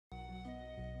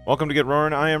Welcome to Get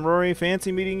Roaring. I am Rory.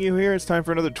 Fancy meeting you here. It's time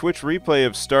for another Twitch replay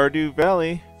of Stardew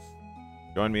Valley.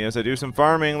 Join me as I do some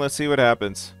farming. Let's see what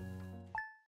happens.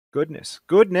 Goodness.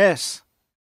 Goodness!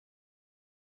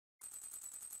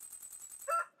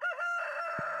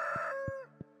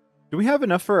 Do we have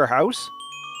enough for our house?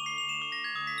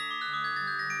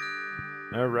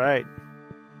 Alright.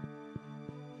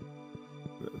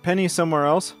 Penny somewhere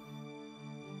else.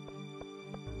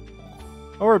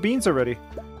 Oh, our beans are ready.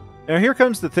 Now here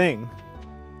comes the thing.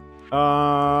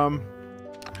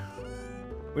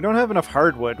 We don't have enough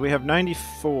hardwood. We have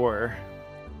 94.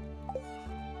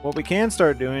 What we can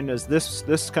start doing is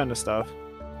this kind of stuff.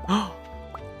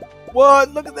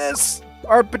 What? Look at this!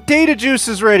 Our potato juice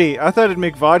is ready! I thought it'd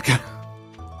make vodka.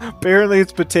 Apparently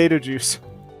it's potato juice.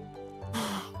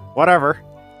 Whatever.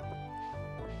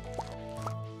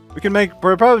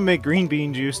 We'll probably make green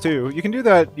bean juice too. You can do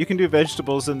that. You can do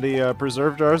vegetables in the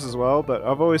preserve jars as well, but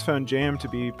I've always found jam to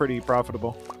be pretty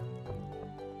profitable.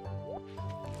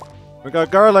 We got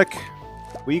garlic.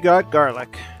 We got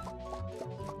garlic.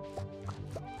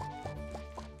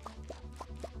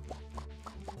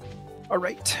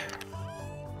 Alright.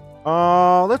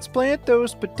 Let's plant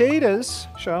those potatoes,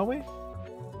 shall we?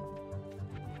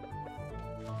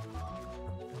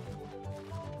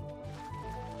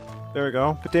 There we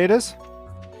go. Potatoes.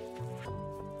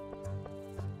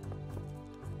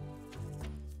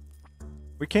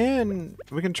 We can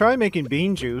try making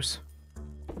bean juice.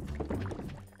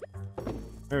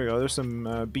 There we go. There's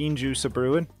some bean juice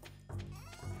a-brewing.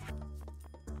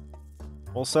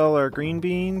 We'll sell our green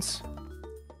beans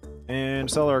and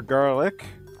sell our garlic.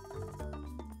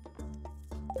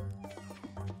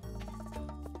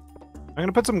 I'm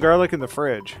gonna put some garlic in the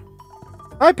fridge.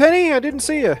 Hi, Penny! I didn't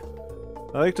see you.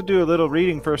 I like to do a little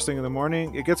reading first thing in the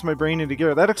morning. It gets my brain into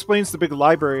gear. That explains the big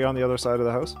library on the other side of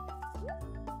the house.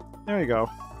 There you go.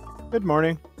 Good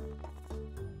morning.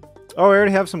 Oh, I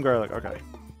already have some garlic. Okay.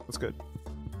 That's good.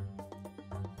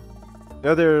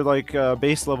 The other, like,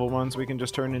 base level ones we can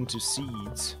just turn into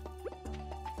seeds.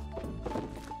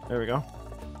 There we go.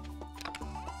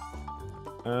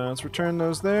 Let's return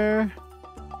those there.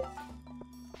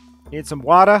 Need some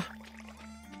water.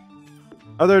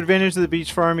 Other advantage of the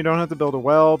beach farm, you don't have to build a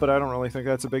well, but I don't really think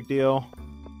that's a big deal.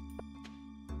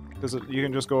 Because you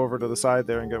can just go over to the side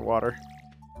there and get water.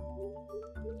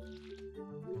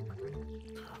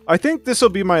 I think this will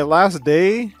be my last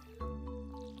day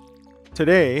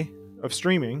today of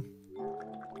streaming.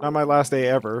 Not my last day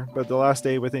ever, but the last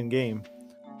day within game.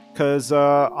 Because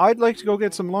I'd like to go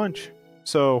get some lunch.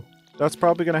 So that's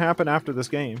probably going to happen after this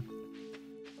game.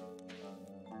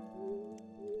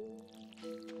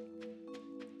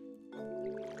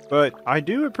 But I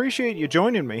do appreciate you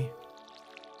joining me.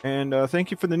 And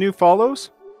thank you for the new follows.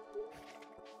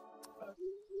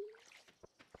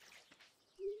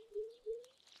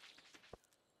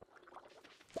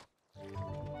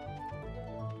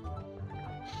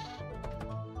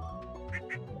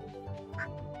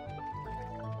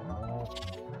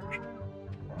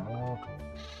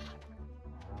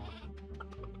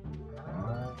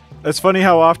 It's funny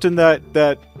how often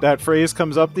that phrase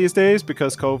comes up these days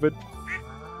because COVID.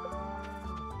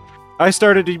 I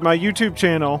started my YouTube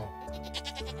channel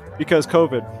because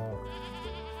COVID.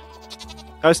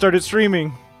 I started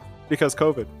streaming because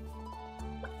COVID.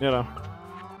 You know.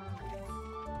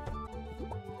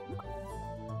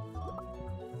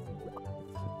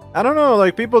 I don't know,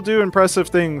 like, people do impressive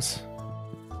things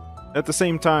at the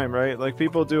same time, right? Like,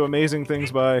 people do amazing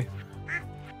things by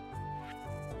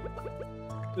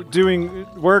doing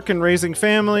work and raising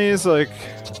families, like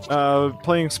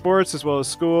playing sports as well as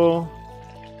school.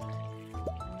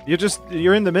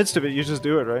 You're in the midst of it, you just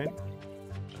do it, right?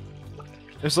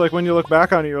 It's like when you look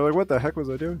back on it, you're like, what the heck was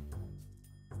I doing?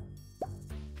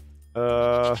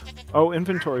 Oh,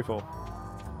 inventory full.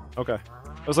 Okay.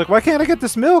 I was like, why can't I get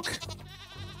this milk?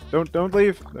 Don't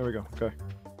leave. There we go. Okay.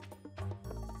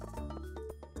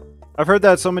 I've heard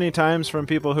that so many times from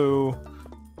people who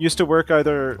used to work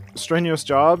either strenuous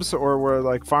jobs or were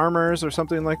like farmers or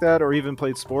something like that, or even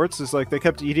played sports. It's like they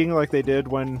kept eating like they did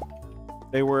when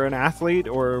they were an athlete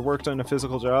or worked on a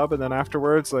physical job, and then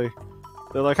afterwards they're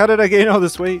like, how did I gain all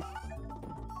this weight?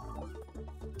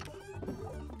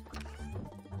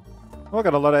 Oh, I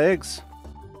got a lot of eggs.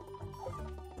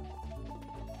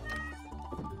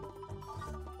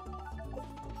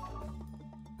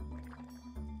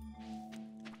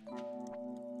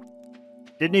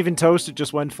 Didn't even toast, it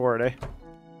just went for it, eh?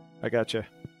 I gotcha.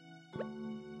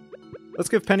 Let's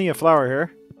give Penny a flower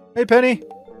here. Hey, Penny!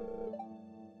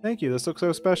 Thank you, this looks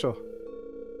so special.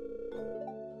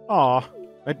 Aw.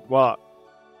 Well,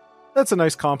 that's a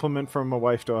nice compliment from a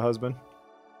wife to a husband.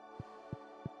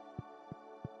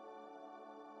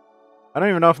 I don't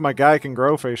even know if my guy can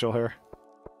grow facial hair.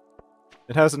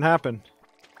 It hasn't happened.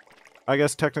 I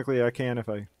guess technically I can if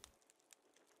I...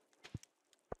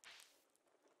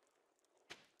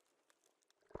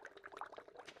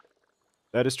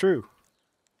 That is true.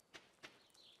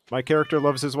 My character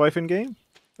loves his wife in game,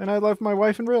 and I love my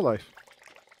wife in real life.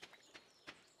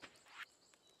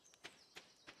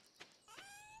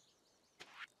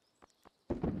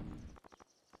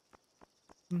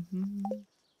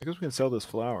 I guess we can sell this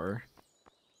flour.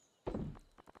 What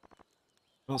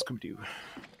else can we do?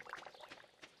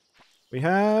 We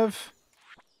have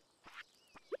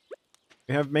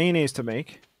mayonnaise to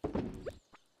make.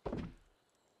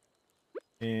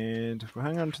 And we'll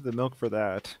hang on to the milk for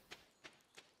that.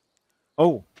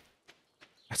 Oh!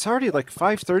 It's already like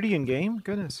 5:30 in game?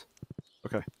 Goodness.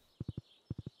 Okay.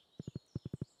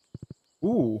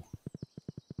 Ooh.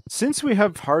 Since we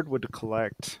have hardwood to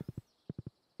collect...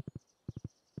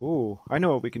 Ooh, I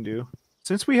know what we can do.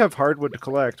 Since we have hardwood to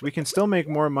collect, we can still make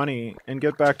more money and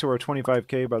get back to our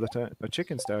 25k by the time... A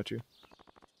chicken statue.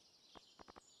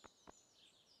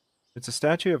 It's a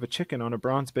statue of a chicken on a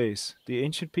bronze base. The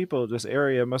ancient people of this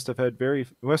area must have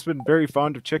been very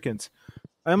fond of chickens.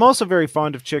 I am also very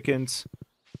fond of chickens,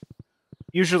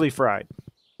 usually fried.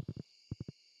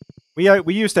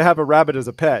 We used to have a rabbit as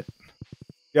a pet.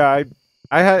 Yeah,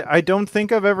 I don't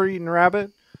think I've ever eaten rabbit.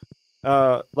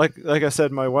 Like I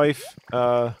said, my wife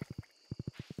had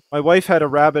a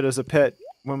rabbit as a pet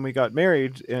when we got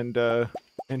married, and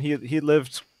he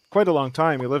lived quite a long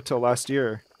time. He lived till last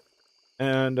year,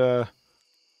 and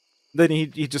then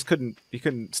he just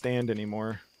couldn't stand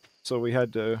anymore, so we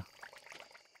had to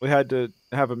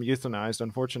have him euthanized,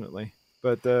 unfortunately.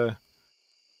 But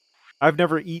I've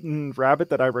never eaten rabbit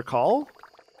that I recall.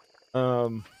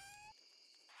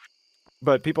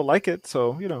 But people like it,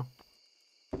 so you know.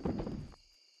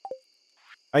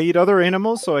 I eat other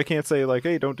animals, so I can't say like,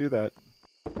 hey, don't do that.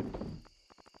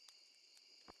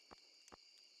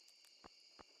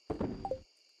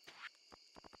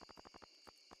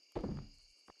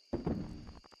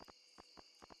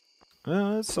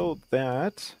 So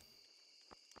that...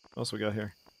 What else we got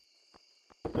here?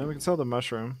 And we can sell the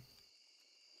mushroom.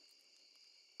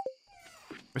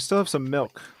 We still have some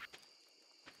milk.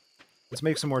 Let's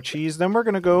make some more cheese. Then we're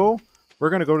gonna go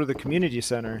to the community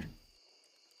center.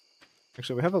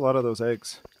 Actually, we have a lot of those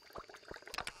eggs.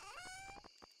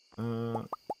 Let's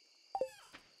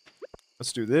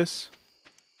do this.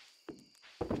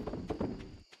 A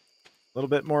little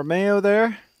bit more mayo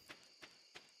there.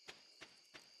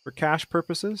 For cash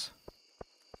purposes.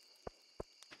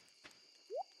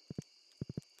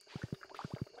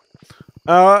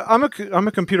 I'm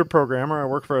a computer programmer. I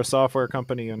work for a software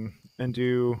company and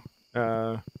do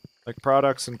like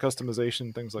products and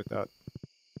customization, things like that.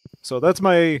 So that's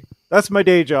my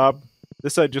day job.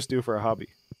 This I just do for a hobby.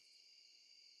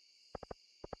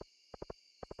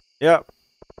 Yeah,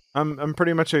 I'm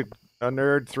pretty much a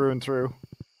nerd through and through.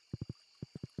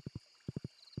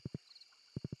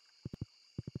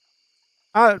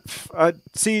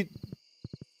 See,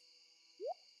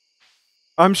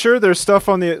 I'm sure there's stuff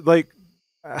on the like.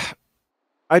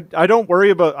 I don't worry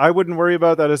about. I wouldn't worry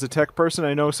about that as a tech person.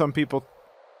 I know some people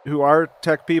who are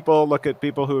tech people look at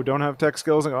people who don't have tech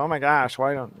skills and go, "Oh my gosh,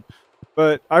 why don't?"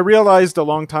 But I realized a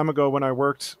long time ago when I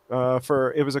worked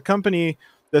it was a company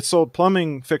that sold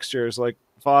plumbing fixtures like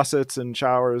faucets and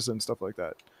showers and stuff like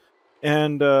that.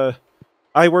 And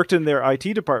I worked in their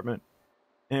IT department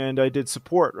and I did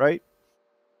support, right?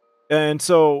 And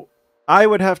so I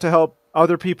would have to help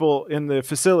other people in the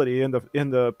facility, in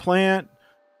the plant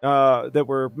that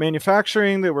were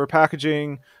manufacturing, that were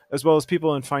packaging, as well as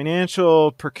people in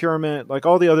financial, procurement, like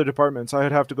all the other departments. I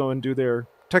would have to go and do their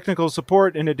technical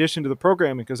support in addition to the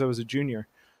programming because I was a junior.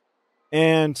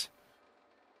 And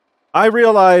I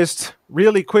realized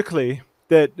really quickly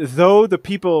that though the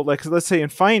people, like let's say in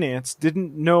finance,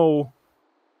 didn't know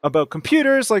about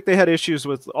computers, like they had issues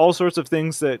with all sorts of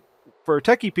things that for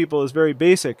techie people is very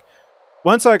basic.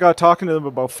 Once I got talking to them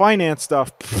about finance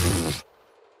stuff,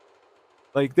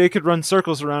 like they could run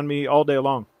circles around me all day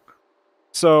long.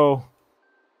 So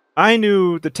I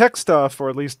knew the tech stuff, or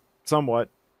at least somewhat,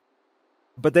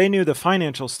 but they knew the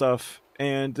financial stuff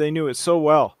and they knew it so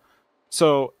well.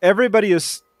 So everybody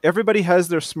has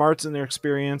their smarts and their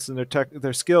experience and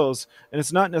their skills, and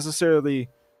it's not necessarily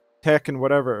tech and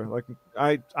whatever. Like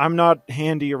I'm not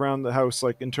handy around the house,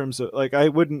 like in terms of like I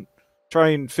wouldn't try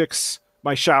and fix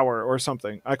my shower or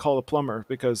something. I call a plumber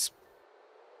because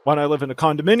one, I live in a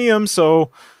condominium,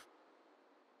 so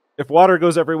if water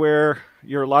goes everywhere,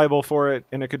 you're liable for it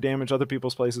and it could damage other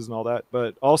people's places and all that.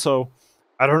 But also,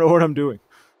 I don't know what I'm doing.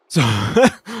 So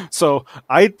So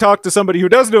I talked to somebody who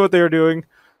does know what they're doing,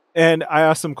 and I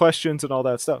asked them questions and all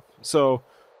that stuff. So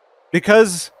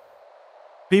because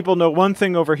people know one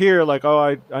thing over here, like,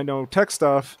 oh, I know tech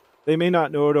stuff, they may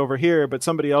not know it over here, but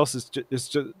somebody else is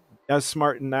just as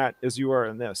smart in that as you are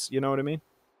in this. You know what I mean?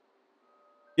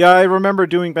 Yeah, I remember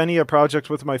doing many a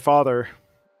project with my father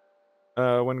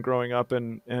when growing up,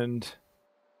 and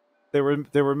there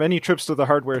were many trips to the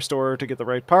hardware store to get the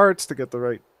right parts, to get the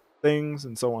right things,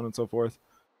 and so on and so forth.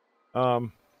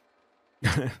 Um,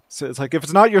 so it's like if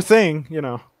it's not your thing, you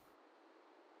know.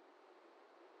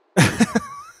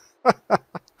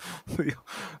 the,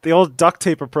 the old duct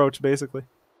tape approach, basically.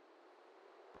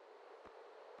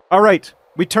 All right,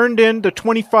 we turned in to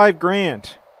 25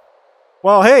 grand.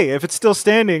 Well, hey, if it's still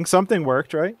standing, something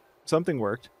worked, right? Something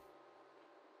worked.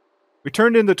 We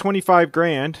turned in the 25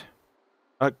 grand.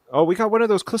 Oh, we got one of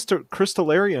those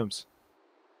crystallariums.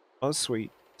 Oh, that's sweet.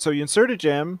 So you insert a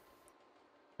gem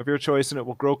of your choice and it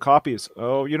will grow copies.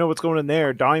 Oh, you know what's going in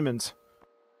there? Diamonds.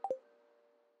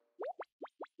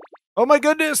 Oh my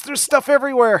goodness, there's stuff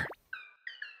everywhere.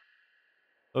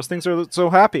 Those things are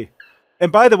so happy.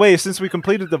 And by the way, since we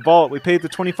completed the vault, we paid the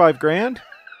 25 grand.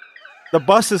 The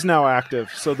bus is now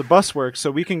active, so the bus works, so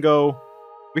we can go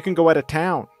out of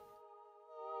town.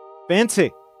 Fancy.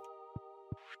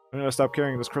 I'm gonna stop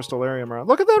carrying this crystallarium around.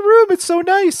 Look at that room, it's so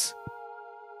nice.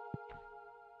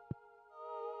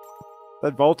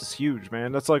 That vault is huge,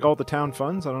 man. That's like all the town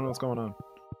funds. I don't know what's going on.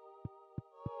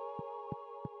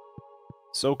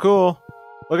 So cool.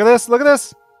 Look at this, look at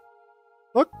this.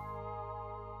 Look.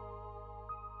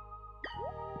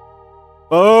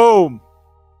 Boom.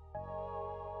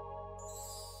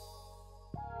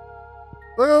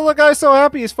 Look at the guy's so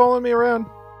happy he's following me around.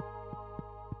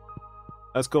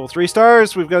 That's cool. 3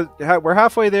 stars. We're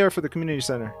halfway there for the community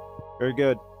center. Very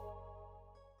good.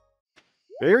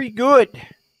 Very good.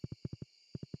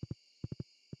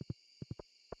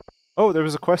 Oh, there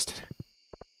was a quest.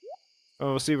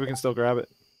 Oh, we'll see if we can still grab it.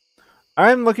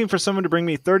 I'm looking for someone to bring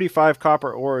me 35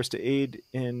 copper ores to aid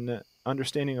in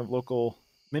understanding of local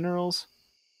minerals.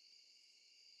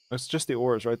 It's just the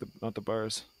ores, right? Not the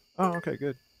bars. Oh, okay,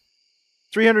 good.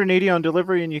 380 on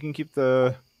delivery, and you can keep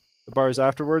the bars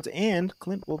afterwards, and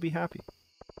Clint will be happy.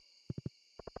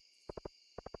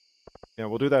 Yeah,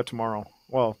 we'll do that tomorrow.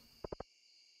 Well,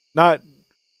 not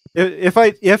if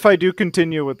I do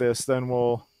continue with this, then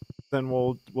we'll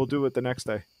do it the next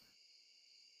day.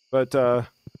 But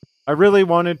I really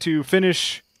wanted to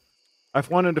finish. I've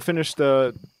wanted to finish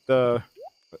the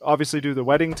obviously do the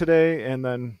wedding today and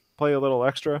then play a little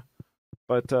extra.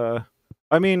 But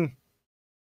I mean,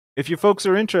 if you folks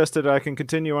are interested, I can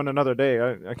continue on another day.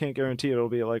 I can't guarantee it'll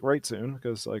be like right soon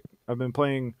because like I've been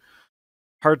playing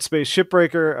Hard Space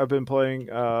Shipbreaker. I've been playing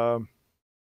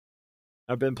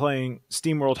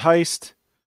SteamWorld Heist.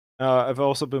 I've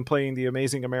also been playing The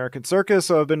Amazing American Circus.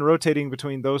 So I've been rotating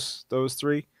between those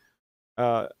 3.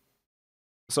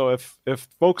 So if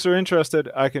folks are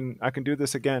interested, I can do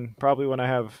this again. Probably when I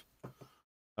have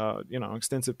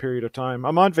extensive period of time.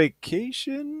 I'm on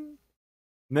vacation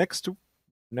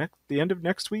the end of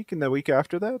next week and the week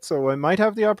after that, so I might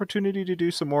have the opportunity to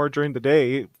do some more during the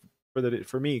day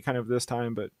for me, kind of this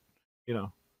time, but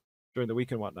during the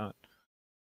week and whatnot.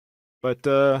 But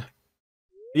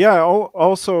yeah.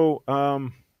 Also, I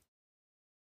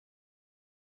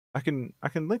can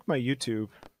link my YouTube,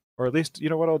 or at least you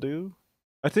know what I'll do.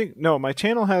 I think no, my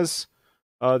channel has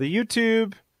the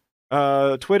YouTube,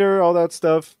 Twitter, all that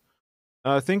stuff.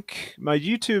 I think my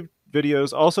YouTube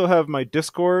videos also have my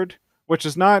Discord, which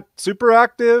is not super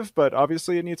active, but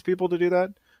obviously it needs people to do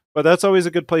that. But that's always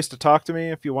a good place to talk to me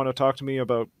if you want to talk to me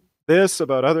about this,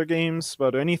 about other games,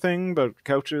 about anything, about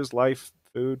couches, life,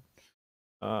 food.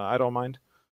 I don't mind.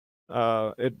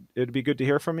 It'd be good to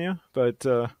hear from you, but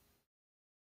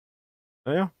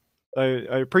yeah. I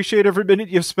appreciate every minute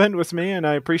you've spent with me, and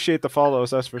I appreciate the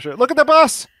follows, that's for sure. Look at the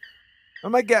bus! Oh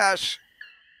my gosh!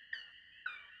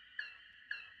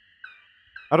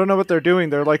 I don't know what they're doing.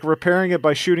 They're like repairing it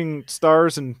by shooting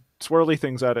stars and swirly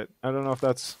things at it. I don't know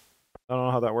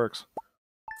how that works.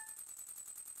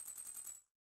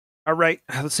 All right,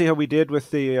 let's see how we did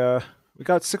with the. We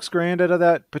got 6 grand out of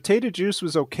that. Potato juice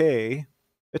was okay.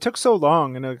 It took so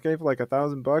long, and it gave like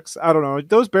 $1,000. I don't know.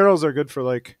 Those barrels are good for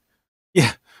like,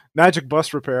 yeah, magic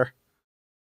bus repair.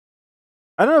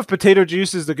 I don't know if potato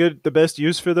juice is the best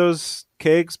use for those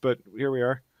kegs, but here we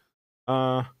are.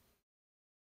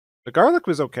 The garlic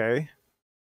was okay.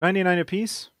 99 a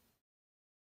piece.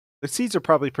 The seeds are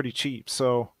probably pretty cheap,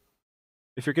 so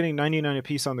if you're getting 99 a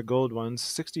piece on the gold ones,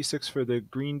 66 for the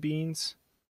green beans.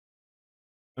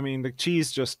 I mean, the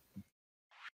cheese just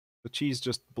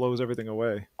blows everything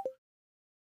away.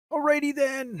 Alrighty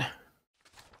then.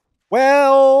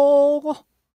 Well,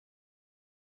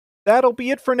 that'll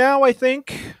be it for now, I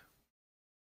think.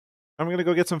 I'm going to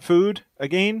go get some food.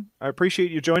 Again, I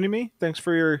appreciate you joining me. Thanks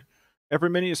for your every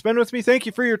minute you spend with me. Thank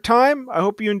you for your time. I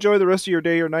hope you enjoy the rest of your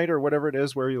day or night or whatever it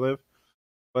is where you live.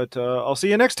 But I'll see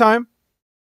you next time.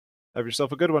 Have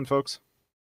yourself a good one, folks.